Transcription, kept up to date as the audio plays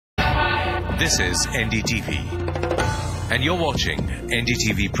This is NDTV, and you're watching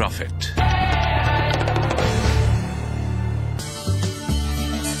NDTV Profit.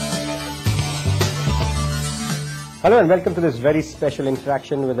 Hello and welcome to this very special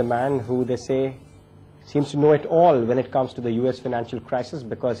interaction with a man who they say seems to know it all when it comes to the US financial crisis,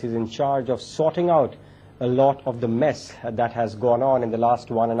 because he's in charge of sorting out a lot of the mess that has gone on in the last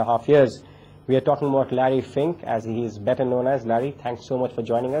 1.5 years. We are talking about Larry Fink, as he is better known as. Larry, thanks so much for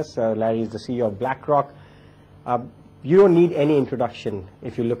joining us. Larry is the CEO of BlackRock. You don't need any introduction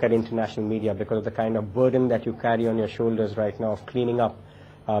if you look at international media because of the kind of burden that you carry on your shoulders right now of cleaning up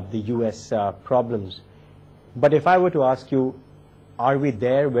the US problems. But if I were to ask you, are we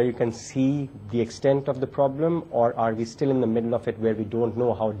there where you can see the extent of the problem, or are we still in the middle of it where we don't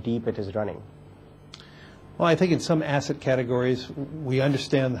know how deep it is running? Well, I think in some asset categories we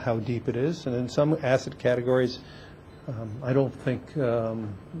understand how deep it is, and in some asset categories I don't think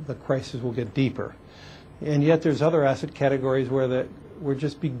the crisis will get deeper. And yet there's other asset categories where we're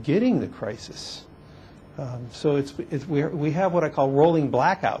just beginning the crisis. So we have what I call rolling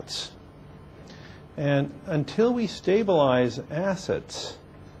blackouts. And until we stabilize assets,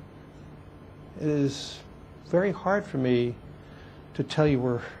 it is very hard for me to tell you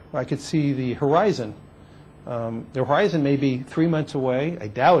where I could see the horizon. The horizon may be 3 months away. I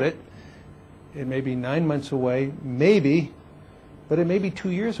doubt it. It may be 9 months away, maybe, but it may be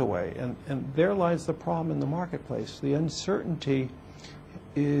 2 years away. And there lies the problem in the marketplace. The uncertainty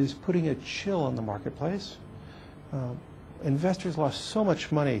is putting a chill on the marketplace. Investors lost so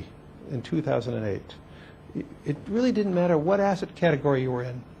much money in 2008. It really didn't matter what asset category you were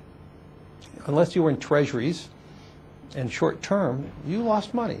in. Unless you were in treasuries and short term, you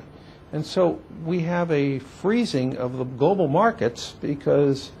lost money. And so we have a freezing of the global markets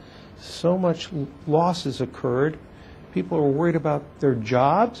because so much losses occurred. People are worried about their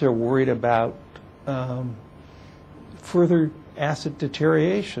jobs. They're worried about further asset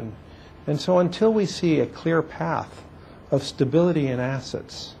deterioration. And so until we see a clear path of stability in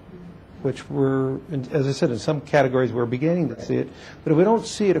assets, which we're, as I said, in some categories we're beginning to see it, but if we don't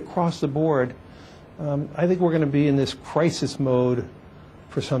see it across the board, I think we're going to be in this crisis mode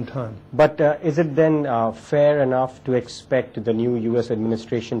for some time. But is it then fair enough to expect the new US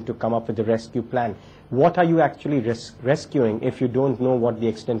administration to come up with a rescue plan? What are you actually rescuing if you don't know what the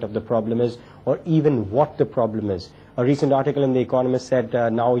extent of the problem is, or even what the problem is? A recent article in The Economist said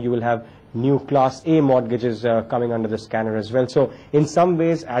now you will have new Class A mortgages coming under the scanner as well. So in some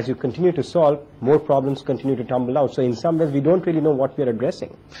ways, as you continue to solve, more problems continue to tumble out. So in some ways, we don't really know what we're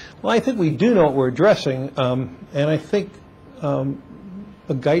addressing. Well, I think we do know what we're addressing, and I think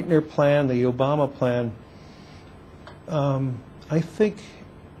the Geithner plan, the Obama plan, I think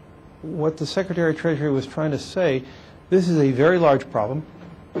what the Secretary of Treasury was trying to say, this is a very large problem.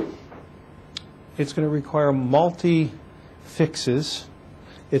 It's going to require multi-fixes.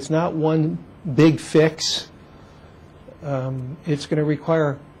 It's not one big fix. It's going to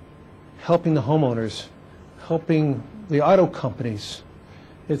require helping the homeowners, helping the auto companies.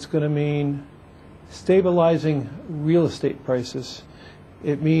 It's going to mean stabilizing real estate prices.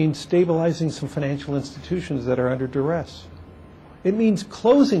 It means stabilizing some financial institutions that are under duress. It means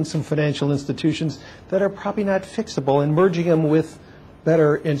closing some financial institutions that are probably not fixable and merging them with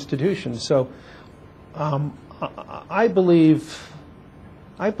better institutions. So I believe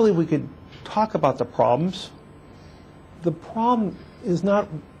we could talk about the problems. The problem is not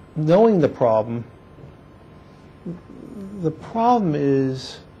knowing the problem. The problem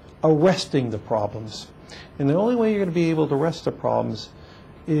is arresting the problems. And the only way you're going to be able to arrest the problems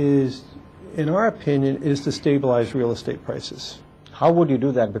is, in our opinion, is to stabilize real estate prices. How would you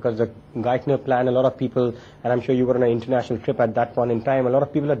do that? Because the Geithner plan, a lot of people, and I'm sure you were on an international trip at that point in time, a lot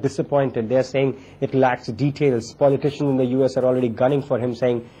of people are disappointed. They're saying it lacks details. Politicians in the US are already gunning for him,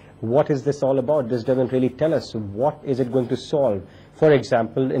 saying, what is this all about? This doesn't really tell us. What is it going to solve? For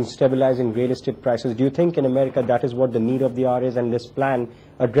example, in stabilizing real estate prices, do you think in America that is what the need of the hour is, and this plan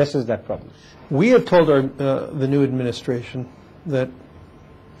addresses that problem? We have told the new administration that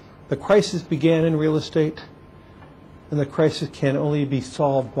the crisis began in real estate, and the crisis can only be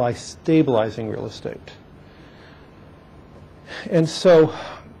solved by stabilizing real estate. And so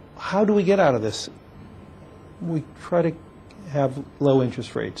how do we get out of this? We try to have low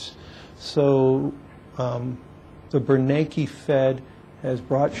interest rates. So the Bernanke Fed has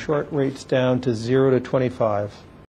brought short rates down to 0 to 25.